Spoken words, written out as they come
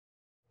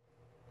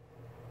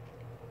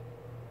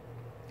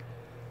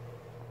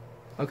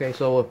Okay,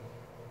 so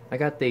I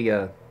got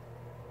the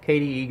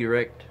KDE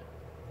Direct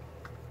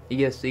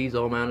ESCs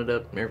all mounted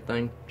up and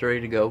everything. It's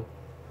ready to go.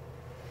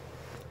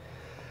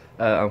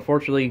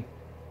 Unfortunately,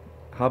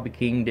 Hobby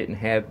King didn't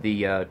have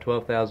the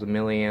 12,000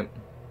 milliamp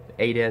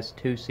 8S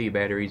 2C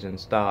batteries in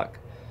stock,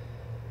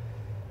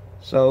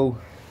 so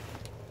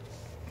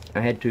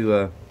I had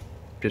to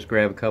just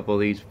grab a couple of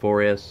these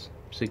 4S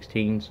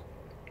 16s,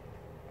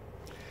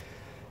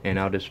 and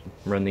I'll just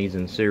run these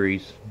in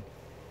series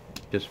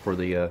just for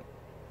the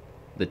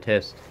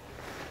test,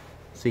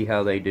 see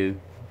how they do,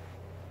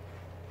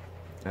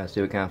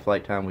 see what kind of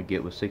flight time we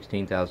get with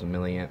 16,000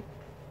 milliamp.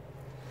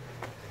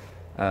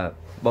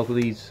 Both of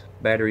these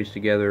batteries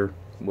together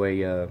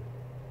weigh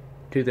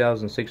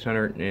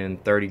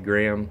 2,630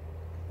 gram,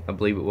 I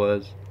believe it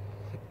was.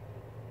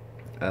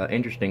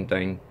 Interesting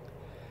thing,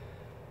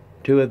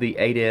 two of the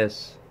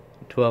 8S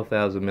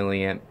 12,000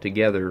 milliamp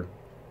together,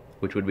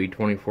 which would be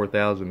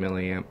 24,000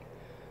 milliamp,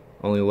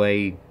 only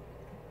weigh,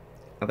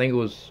 I think it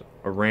was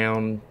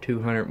around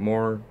 200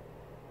 more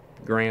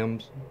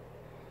grams.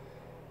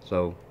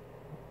 So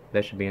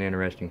that should be an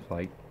interesting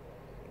flight.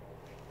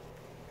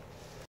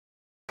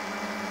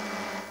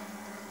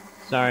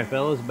 Sorry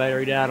fellas,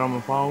 battery died on my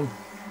phone.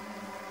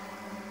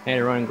 Had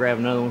to run and grab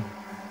another one.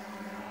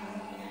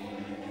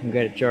 I've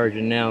got it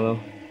charging now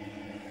though.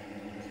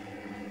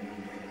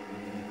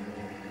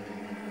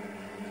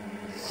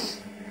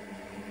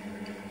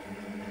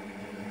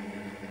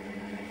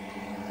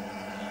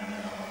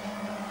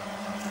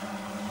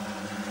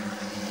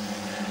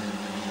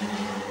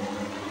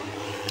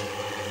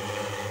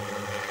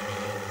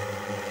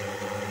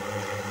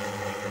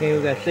 Okay,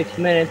 we got 6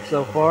 minutes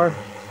so far.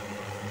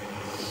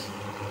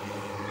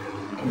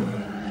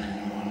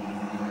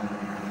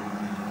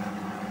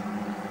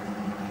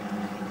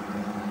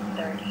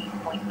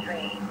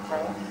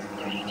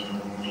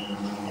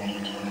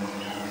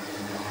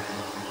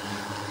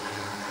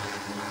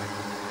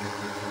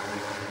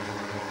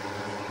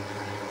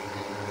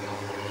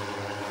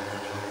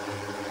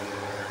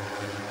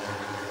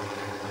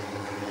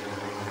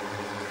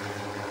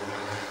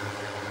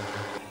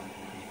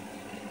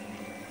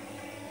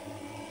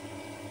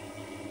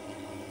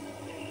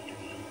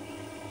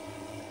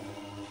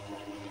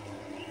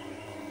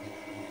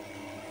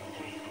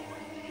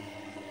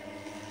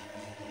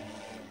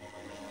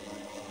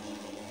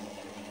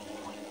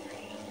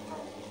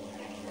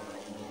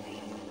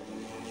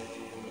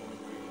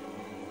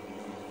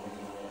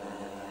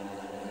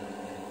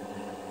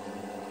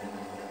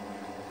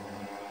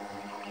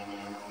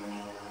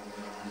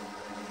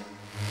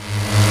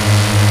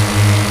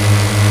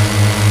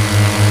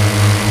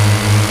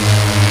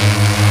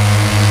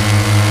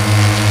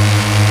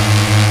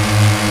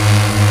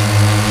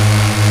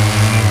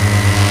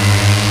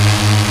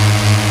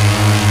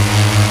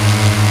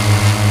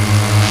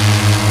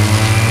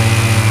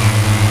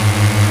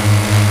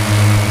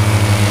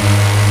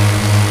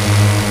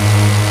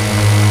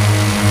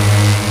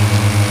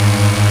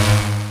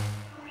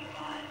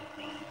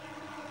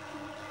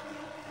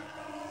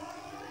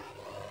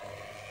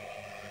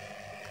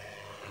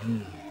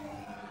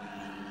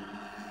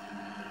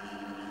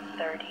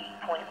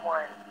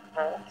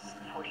 volts,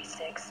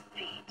 46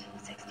 feet,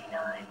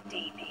 69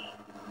 dB.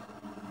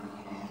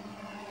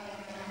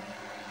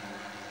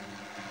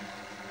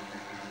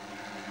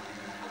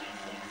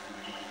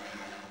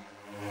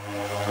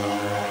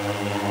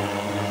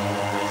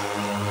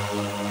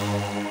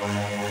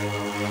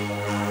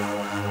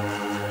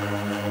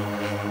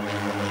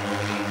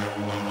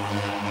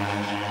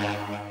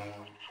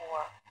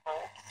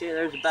 Yeah,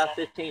 there's about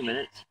 15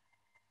 minutes.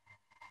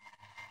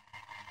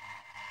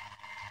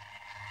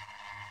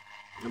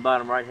 The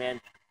bottom right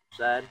hand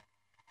side.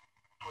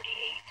 48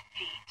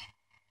 feet.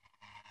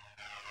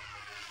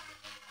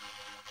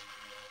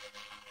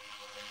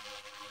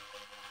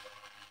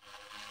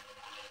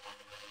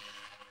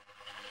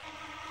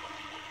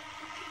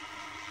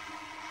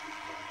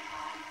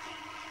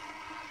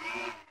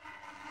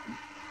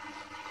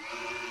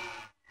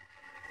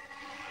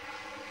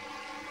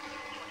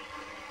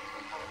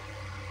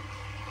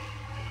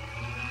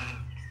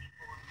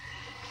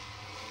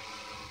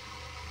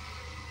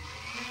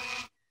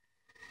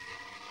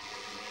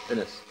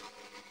 Goodness.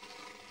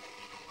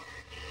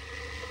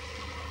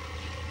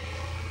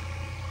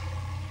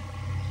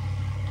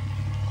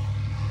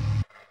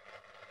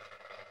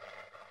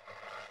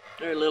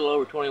 They're a little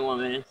over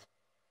 21 minutes.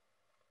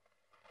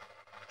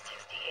 68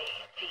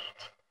 feet.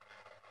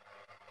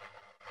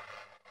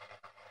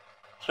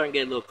 Starting to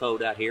get a little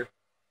cold out here.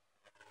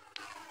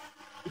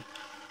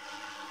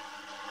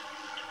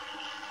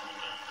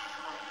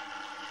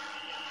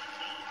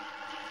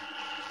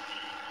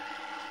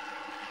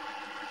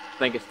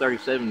 I think it's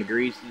 37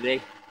 degrees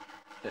today.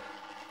 A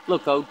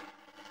little cold.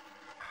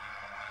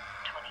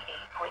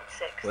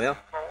 28.6. Well,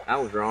 I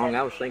was wrong.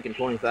 I was thinking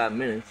 25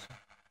 minutes.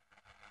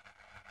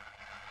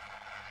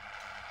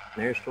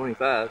 There's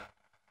 25.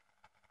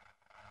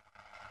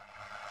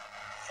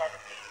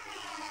 70.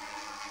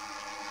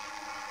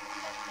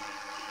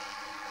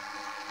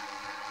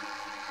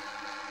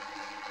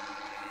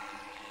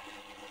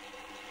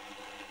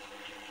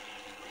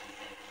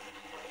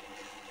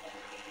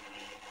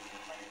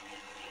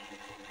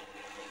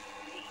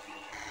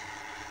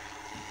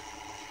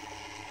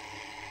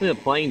 Look at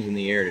the planes in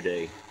the air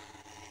today.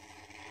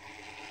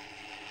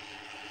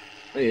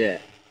 Look at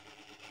that.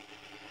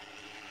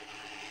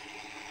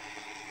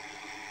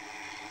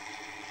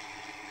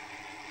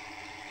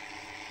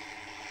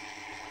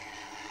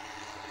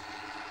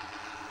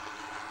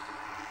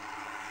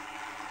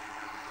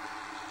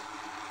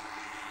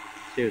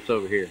 See what's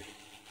over here.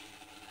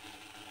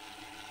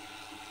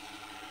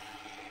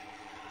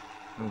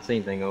 I don't see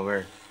anything over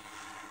there.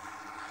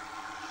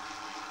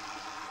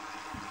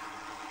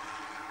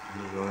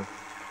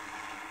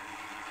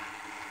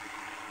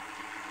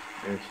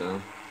 There's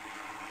some.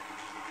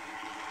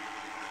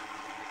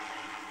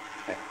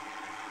 Okay.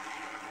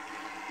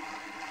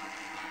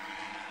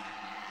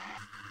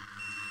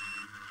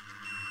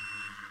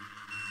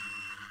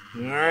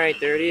 Alright,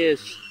 there it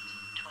is.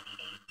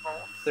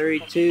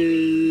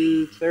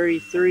 32,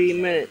 33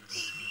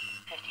 minutes.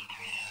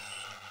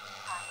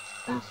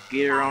 Let's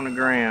get her on the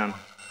ground.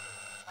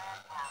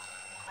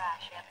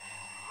 Crash imminent.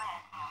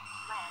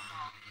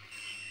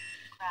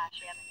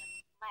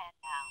 Land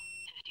now.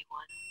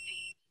 51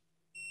 feet.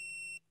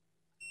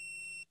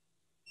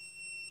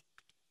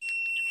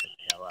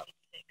 Hell up.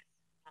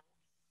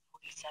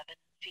 47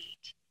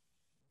 feet.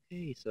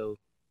 Okay, so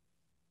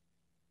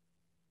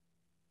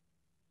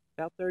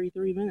about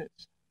 33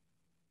 minutes.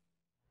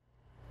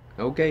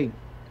 Okay,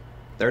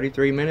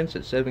 33 minutes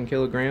at 7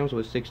 kilograms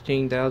with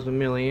 16,000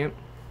 milliamp.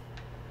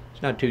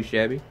 It's not too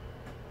shabby.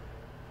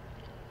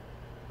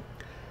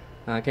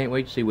 I can't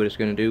wait to see what it's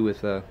going to do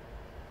with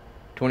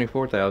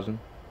 24,000,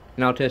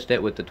 and I'll test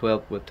that with the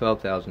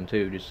 12,000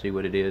 too, just to see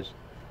what it is.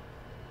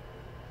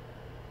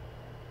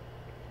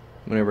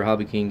 Whenever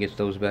Hobby King gets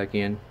those back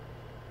in.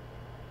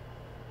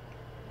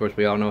 Of course,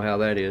 we all know how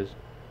that is.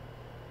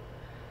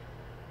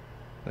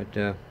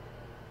 But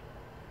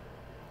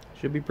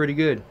should be pretty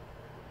good.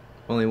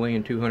 Only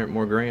weighing 200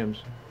 more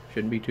grams.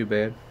 Shouldn't be too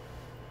bad.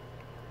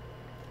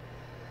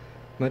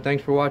 But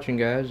thanks for watching,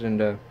 guys,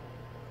 and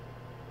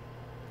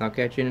I'll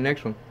catch you in the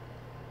next one.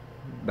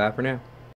 Bye for now.